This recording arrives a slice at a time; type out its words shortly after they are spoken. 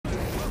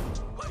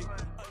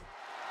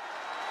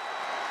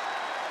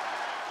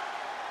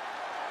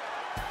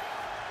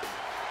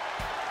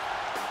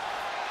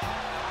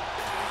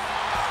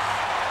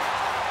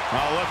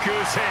Look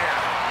who's here.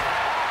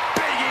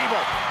 Big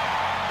Evil.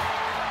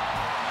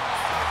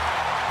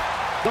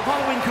 The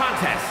following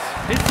contest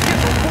is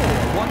scheduled for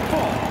one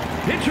fall.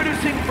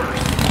 Introducing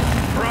first,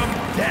 from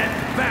Death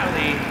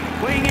Valley,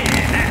 weighing in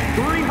at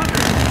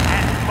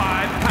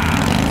 305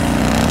 pounds,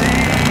 the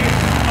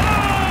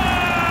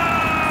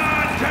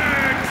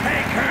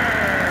Undertaker!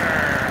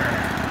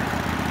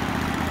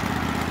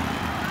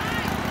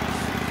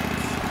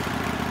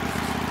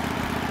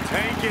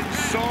 Taking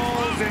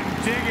souls and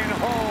digging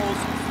holes,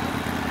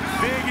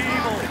 Big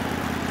Evil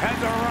has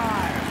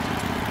arrived.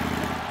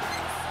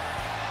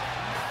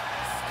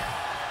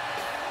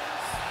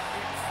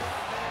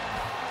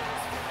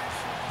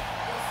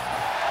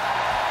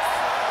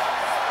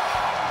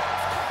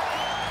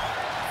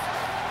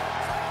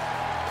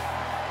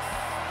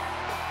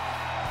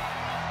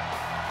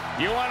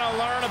 You want to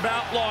learn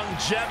about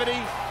longevity,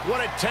 what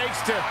it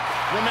takes to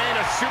remain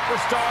a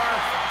superstar,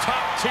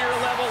 top-tier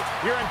level,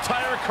 your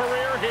entire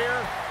career here?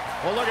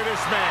 Well, look at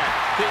this man,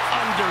 the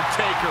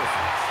Undertaker.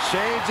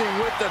 Changing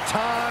with the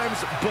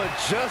times, but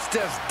just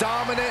as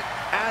dominant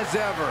as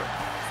ever.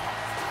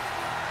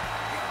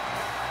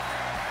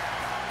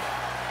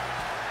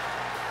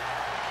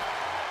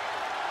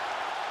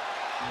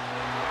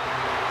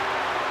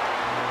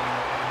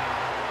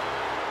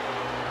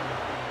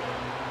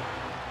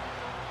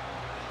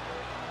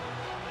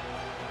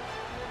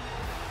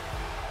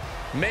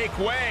 Make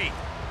way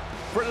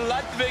for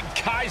Ludwig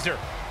Kaiser.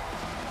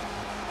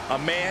 A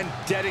man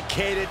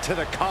dedicated to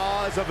the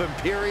cause of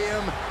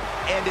Imperium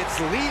and its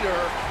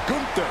leader,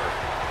 Gunther,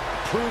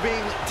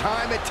 proving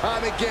time and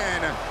time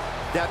again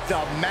that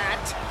the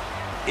mat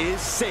is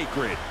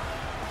sacred.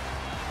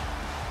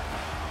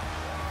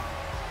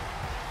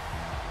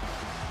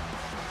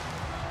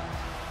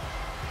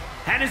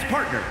 And his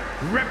partner,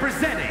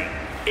 representing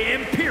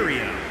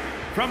Imperium,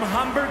 from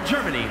Hamburg,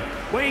 Germany,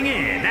 weighing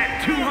in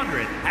at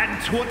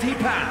 220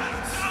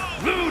 pounds,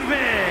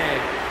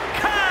 Ludwig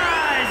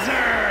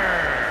Kaiser!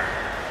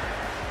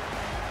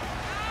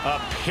 A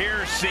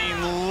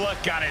piercing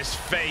look on his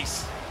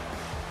face.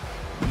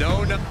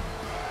 No.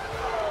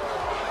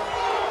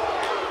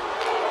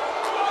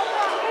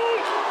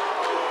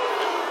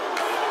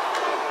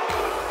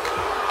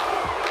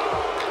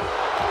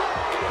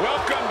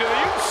 Welcome to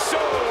the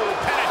Uso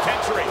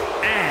Penitentiary.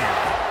 And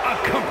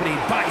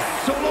accompanied by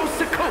Solo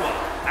Sikoa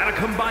at a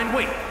combined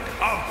weight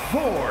of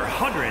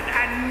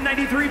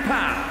 493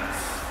 pounds,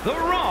 the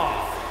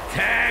Raw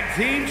Tag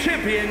Team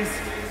Champions,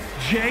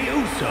 Jey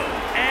Uso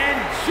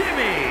and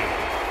Jimmy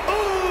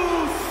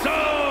Uso!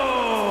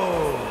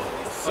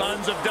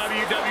 Sons of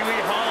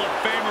WWE Hall of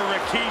Famer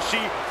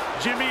Rikishi,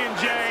 Jimmy and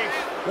Jey,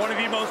 one of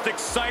the most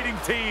exciting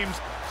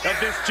teams of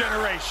this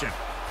generation.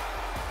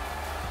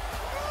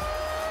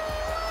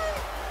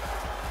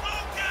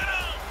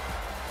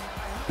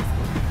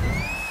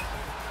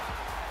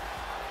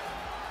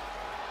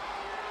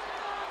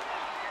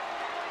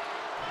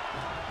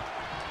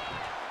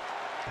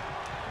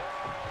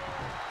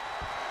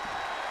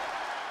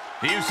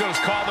 The Usos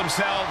call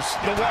themselves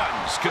the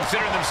Ones,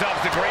 consider themselves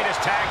the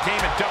greatest tag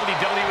team in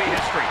WWE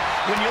history.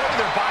 When you look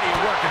at their body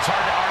of work, it's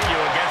hard to argue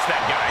against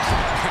that, guys.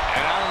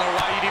 And I don't know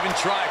why you'd even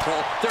try,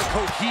 Cole. Their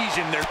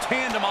cohesion, their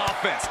tandem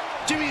offense.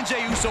 Jimmy and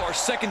Jey Uso are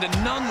second to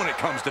none when it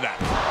comes to that.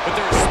 But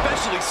they're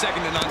especially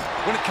second to none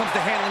when it comes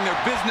to handling their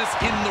business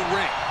in the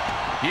ring.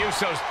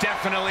 Usos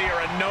definitely are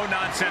a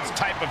no-nonsense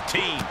type of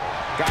team.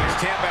 Guys,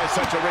 Tampa has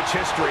such a rich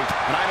history,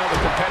 and I know the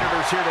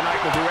competitors here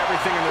tonight will do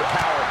everything in their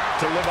power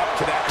to live up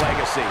to that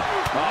legacy.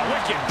 Oh,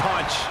 wicked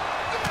punch.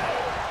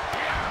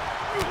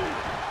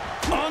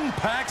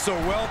 Unpacks a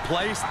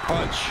well-placed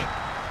punch.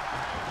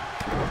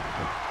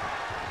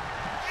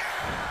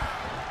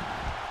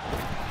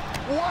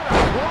 What a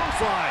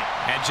clothesline!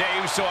 And Jey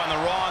Uso on the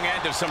wrong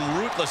end of some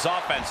ruthless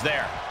offense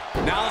there.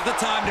 Now's the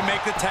time to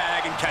make the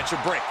tag and catch a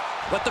break.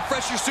 Let the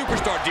fresher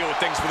superstar deal with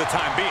things for the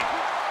time being.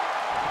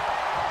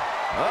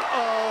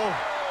 Uh-oh.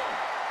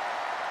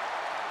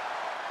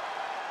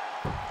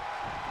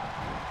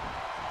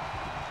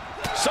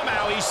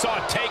 Somehow he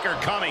saw Taker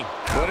coming.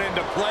 Put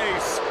into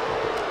place.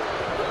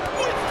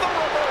 With the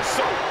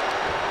reversal.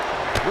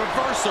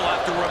 Reversal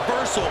after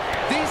reversal.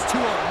 These two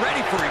are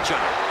ready for each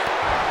other.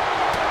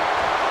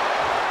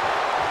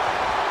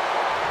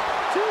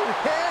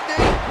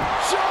 Two-handed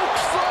choke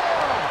slam.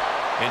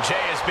 And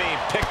Jey is being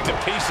picked to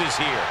pieces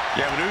here.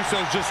 Yeah, but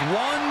Uso's just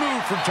one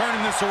move from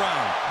turning this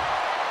around.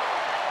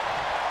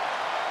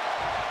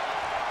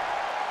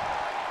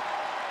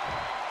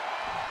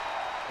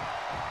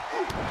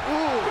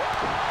 Ooh.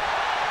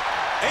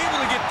 Able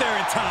to get there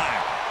in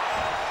time.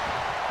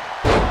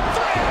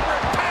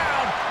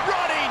 300-pound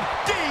running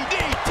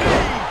DDT.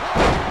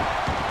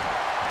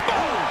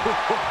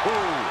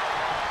 Boom.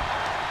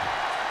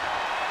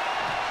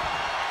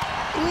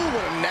 Ooh,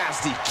 what a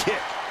nasty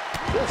kick.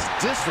 Just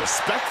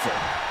disrespectful.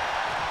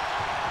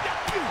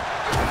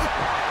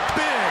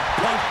 Big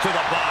punch to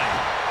the body.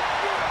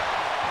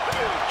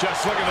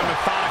 Just look at the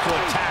methodical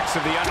attacks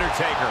of The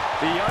Undertaker.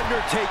 The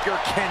Undertaker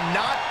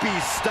cannot be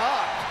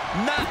stopped.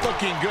 Not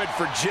looking good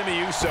for Jimmy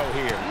Uso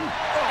here.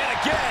 And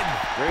again.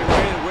 Great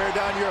way to wear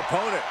down your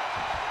opponent.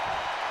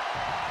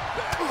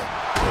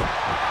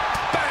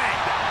 Bang!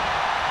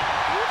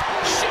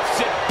 Shifts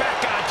it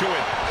back onto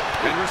it.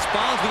 And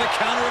responds with a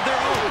counter of their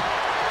own.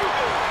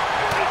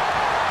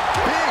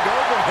 Big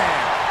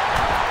overhand.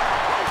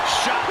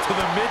 Shot to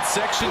the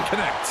midsection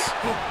connects.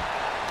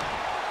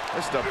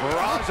 Just a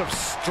barrage of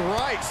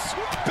strikes.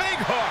 Big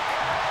hook.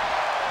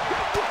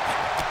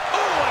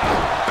 Oh, and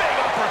a big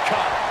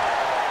uppercut.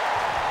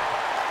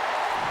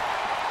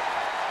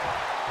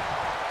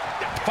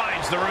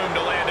 Finds the room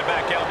to land a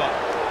back elbow.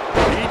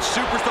 Each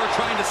superstar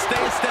trying to stay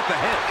a step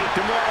ahead.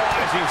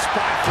 Demoralizing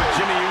spot for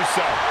Jimmy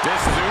Uso. This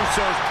is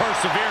Uso's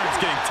perseverance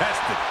getting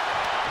tested.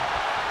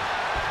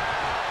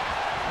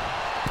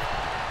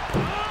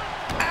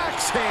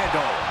 Axe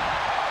handle.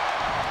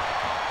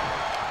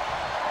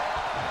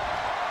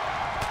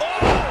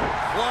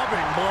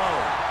 Clubbing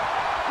blow.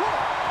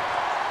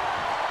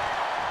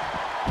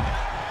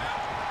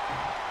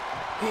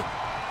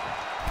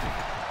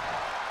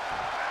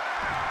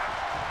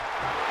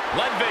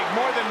 Ludwig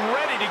more than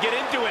ready to get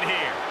into it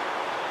here.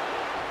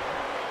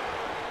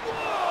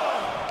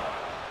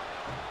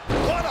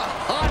 What a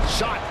hot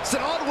shot.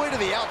 Sent all the way to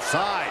the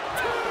outside.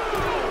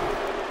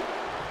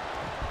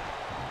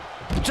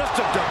 Just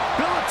a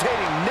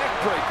debilitating neck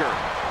breaker.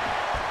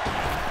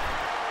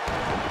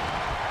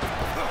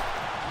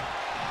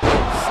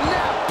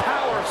 Snap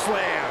power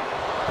slam.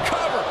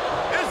 Cover.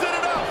 Is it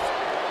enough?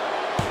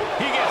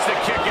 He gets the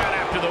kick out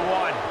after the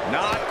one.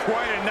 Not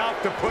quite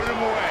enough to put him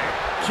away.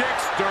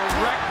 Kicks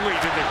directly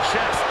to the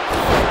chest.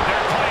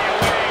 They're playing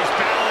ways,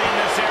 battling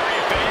this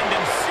area to end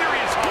in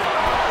serious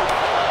harm.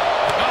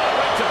 Oh,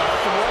 right to the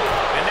throat.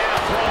 And now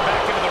thrown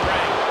back into the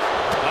ring.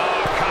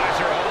 Oh,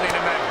 Kaiser holding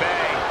him at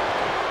bay.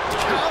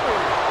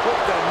 Countered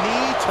with the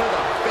knee to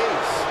the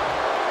face.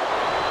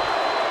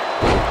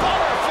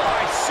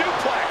 Butterfly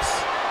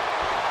suplex.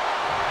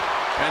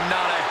 And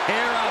not a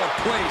hair out of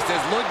place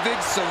as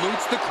Ludwig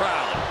salutes the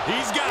crowd.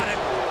 He's got it.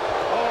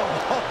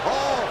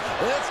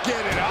 Let's get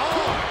it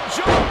on.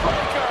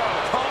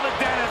 Jawbreaker. Call it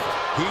Dennis.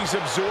 He's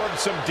absorbed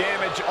some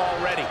damage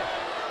already.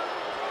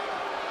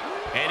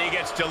 And he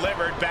gets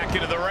delivered back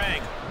into the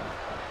ring.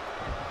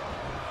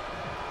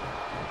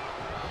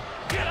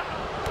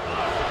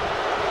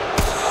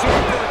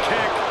 Super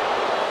kick.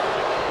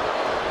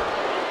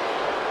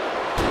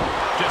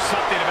 Just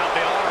something about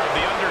the aura of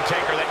the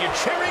Undertaker that you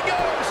cheer. He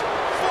goes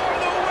for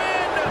the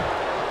win.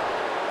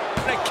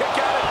 And a kick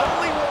out at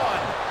only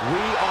one. We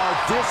are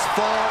this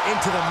far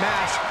into the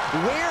match.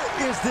 Where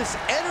is this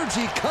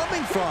energy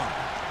coming from?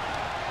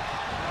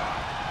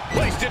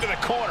 Placed into the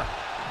corner.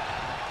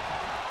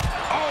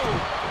 Oh!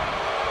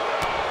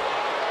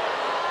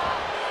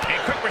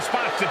 A quick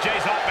response to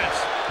Jay's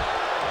offense.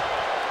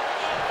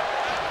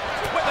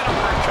 With an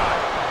uppercut.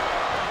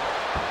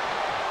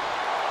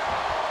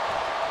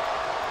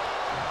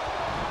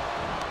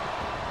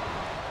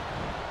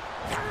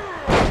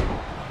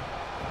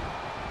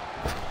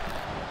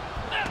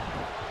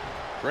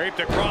 Draped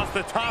across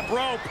the top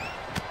rope.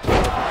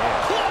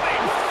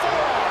 Clubbing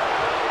forearm.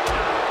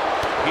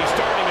 He's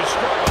starting to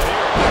struggle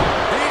here.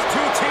 These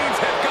two teams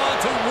have gone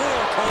to war,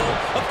 Cole.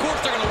 Of course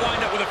they're going to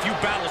wind up with a few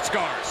battle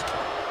scars.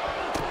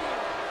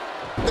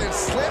 They're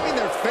slamming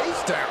their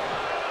face down.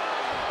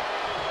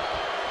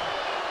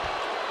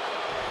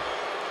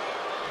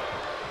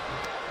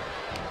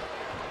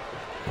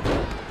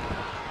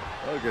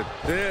 Look at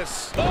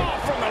this. Oh,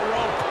 from the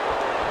rope.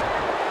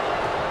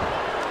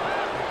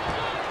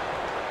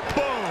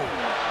 Boom.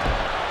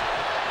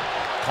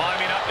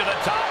 Climbing up to the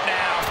top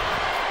now.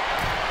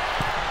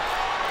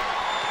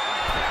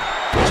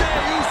 Jey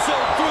Uso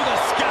through the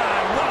sky.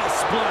 What a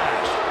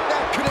splash.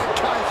 That could have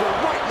Kaiser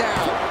right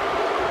now.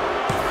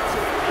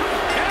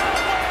 And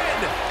a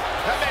win.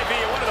 That may be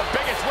one of the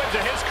biggest wins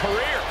of his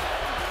career.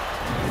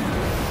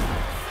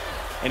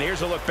 And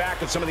here's a look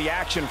back at some of the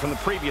action from the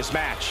previous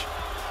match.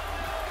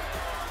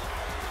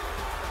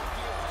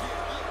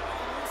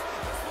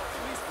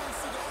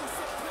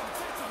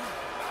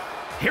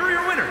 Here are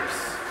your winners,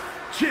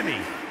 Jimmy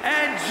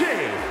and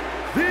Jey,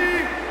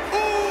 the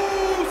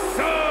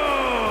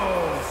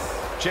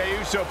Usos. Jey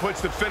Uso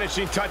puts the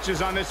finishing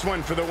touches on this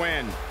one for the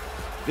win.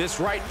 This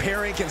right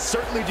pairing can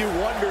certainly do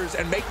wonders,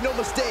 and make no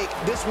mistake,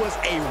 this was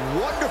a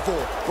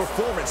wonderful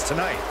performance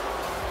tonight.